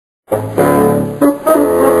Good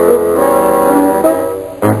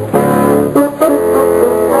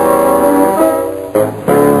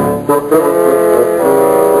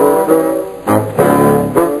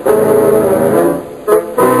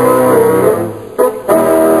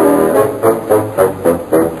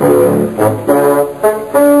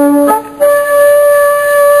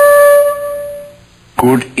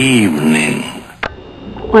evening.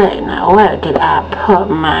 Wait, now, where did I put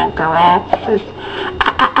my glasses?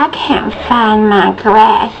 I can't find my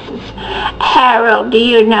glasses. Harold, do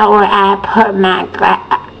you know where I put my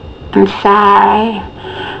glasses? I'm sorry.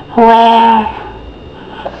 Where?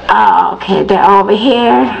 Oh, okay, they're over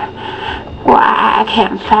here. Why, I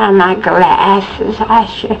can't find my glasses. I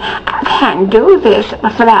can't do this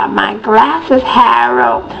without my glasses,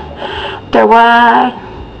 Harold. The what?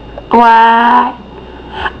 What?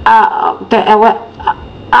 Oh,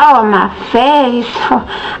 oh, my face.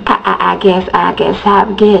 I guess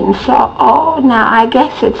I'm getting so old now. I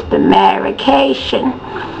guess it's the medication.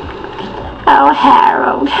 Oh,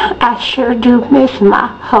 Harold, I sure do miss my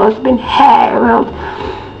husband, Harold.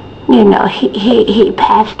 You know, he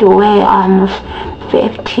passed away almost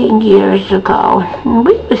 15 years ago.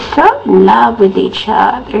 We were so in love with each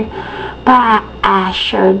other. But I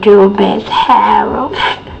sure do miss Harold.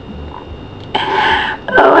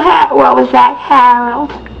 Oh, what was that,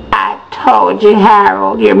 Harold? I told you,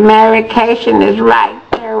 Harold, your medication is right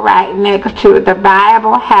there, right next to the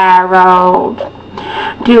Bible, Harold.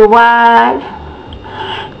 Do what?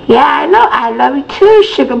 Yeah, I know. I love you too,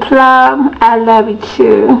 Sugar Plum. I love you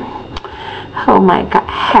too. Oh my God,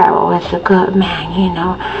 Harold is a good man, you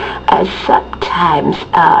know. Sometimes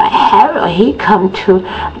Harold, he come to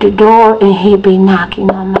the door and he be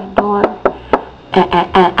knocking on my door.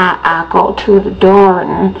 And I go to the door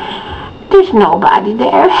and there's nobody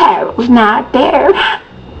there. Harold's not there.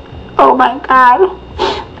 Oh my God,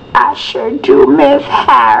 I sure do miss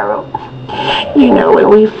Harold. You know, when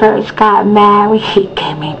we first got married, he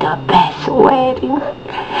gave me the best wedding.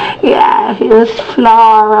 Yeah, it was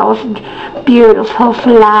florals, beautiful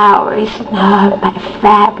flowers. And my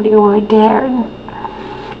family were there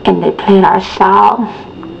and they played our song.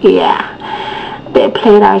 Yeah. They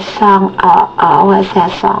played our song, what's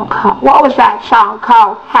that song called? What was that song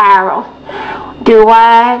called, Harold? Do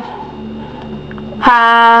what?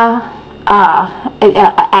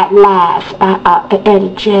 At Last, by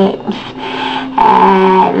Eddie James.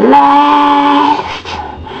 At last,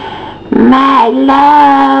 my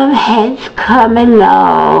love has come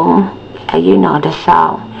along. You know the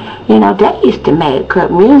song. You know, they used to make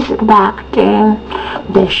good music back then.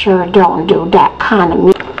 They sure don't do that kind of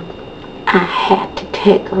music. I had to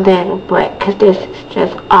take a little break because this is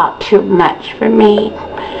just all too much for me.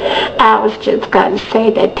 I was just going to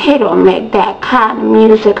say that they don't make that kind of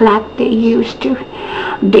music like they used to.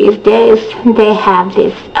 These days, they have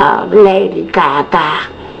this Lady Gaga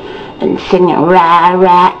and singing rah,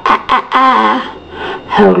 rah, ah, ah, ah,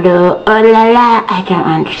 hello, oh la la. I don't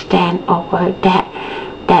understand a word that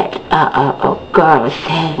girl is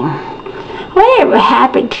saying. Whatever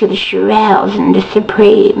happened to the Shirelles and the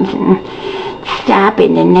Supremes and Stop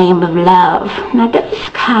in the Name of Love? Now that's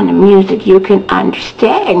kind of music you can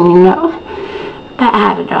understand, you know. But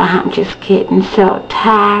I don't know, I'm just getting so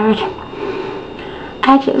tired.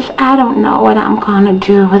 I don't know what I'm gonna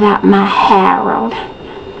do without my Harold.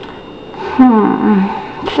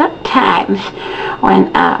 Sometimes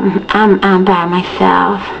when I'm by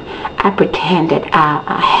myself, I pretend that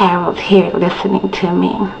Harold's here listening to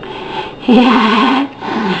me. Yeah.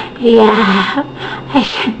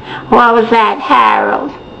 What was that,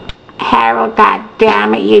 Harold? Harold,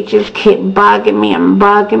 goddammit, you just keep bugging me and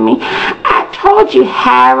bugging me. I told you,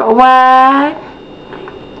 Harold, what?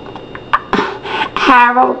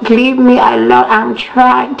 Harold, leave me alone. I'm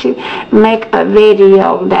trying to make a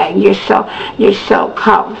video that your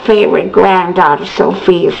so-called favorite granddaughter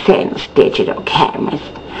Sophia sends digital cameras.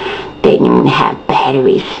 They don't even have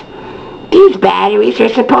batteries. These batteries are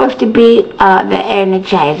supposed to be the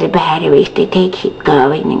Energizer batteries that they keep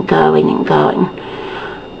going and going and going.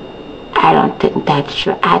 I don't think that's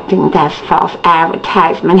true. I think that's false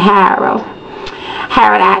advertisement, Harold.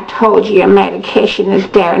 Harold, I told you your medication is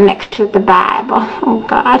there next to the Bible. Oh,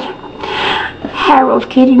 God. Harold's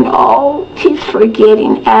getting old. He's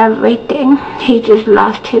forgetting everything. He just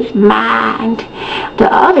lost his mind. The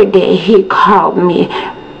other day he called me.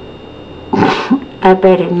 I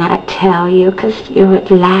better not tell you because you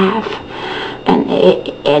would laugh. And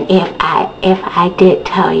if I did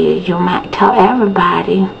tell you, you might tell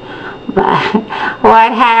everybody. But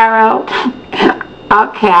what, Harold?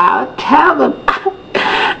 Okay, I'll tell them.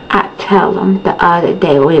 tell him the other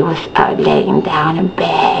day we was laying down in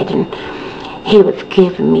bed and he was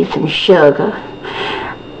giving me some sugar.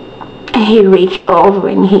 And he reached over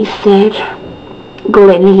and he said,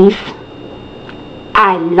 Glyniece,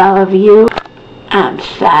 I love you. I'm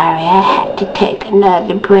sorry, I had to take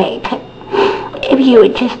another break. If you were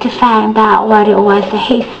just to find out what it was that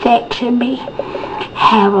he said to me.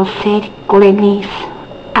 Harold said, Glyniece,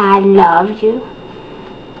 I love you.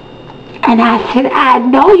 And I said, I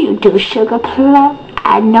know you do, Sugar Plum.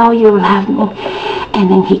 I know you love me.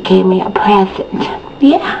 And then he gave me a present.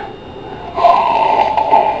 Yeah.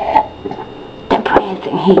 The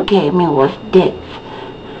present he gave me was this.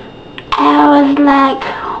 I was like,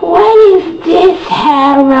 what is this,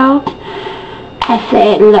 Harold? I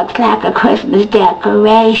said, it looks like a Christmas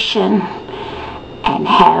decoration. And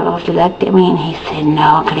Harold looked at me and he said,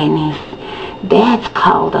 no, Glyniece, that's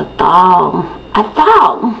called a thong. A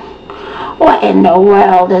thong? What in the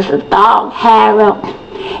world is a thong, Harold?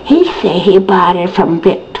 He said he bought it from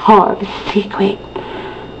Victoria's Secret.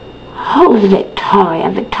 Who's Victoria?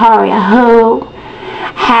 Victoria who?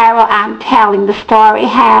 Harold, I'm telling the story,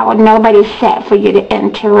 Harold. Nobody said for you to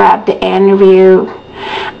interrupt the interview.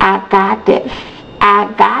 I got this.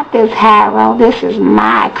 I got this, Harold. This is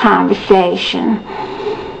my conversation.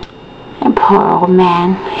 And poor old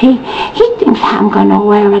man, he thinks I'm gonna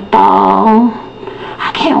wear a thong.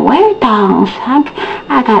 I can't wear thongs.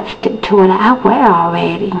 I got to stick to what I wear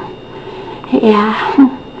already.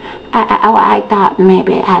 Yeah. I thought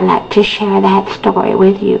maybe I'd like to share that story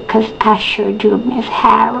with you, because I sure do miss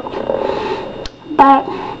Harold. But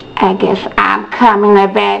I guess I'm coming to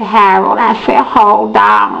bed, Harold. I said, hold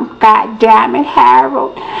on. God damn it,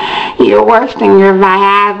 Harold. You're worse than your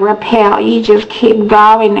Viagra pill. You just keep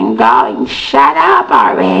going and going. Shut up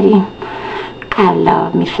already. I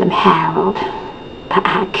love me some Harold, but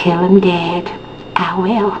I'll kill him dead. I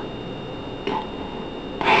will.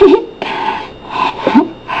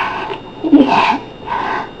 Yeah.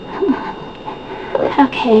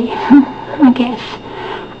 Okay.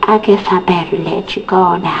 I guess I better let you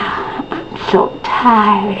go now. I'm so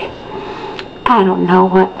tired. I don't know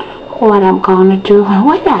what I'm gonna do.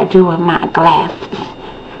 What did I do with my glasses?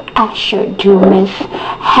 I sure do miss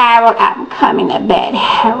Harold. I'm coming to bed,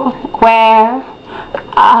 Harold. Where?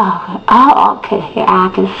 Oh, okay. I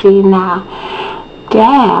can see now.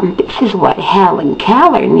 Damn, this is what Helen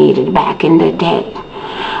Keller needed back in the day.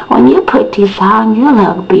 When you put these on, you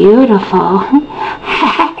look beautiful.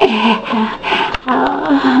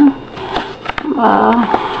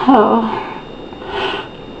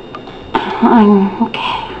 Okay.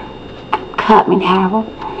 I'm coming, Harold.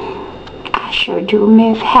 I sure do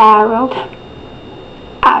miss Harold.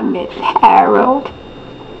 I miss Harold.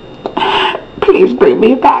 Please bring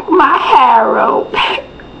me back my Harold.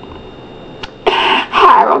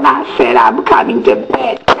 Harold, I said I'm coming to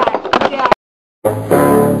bed.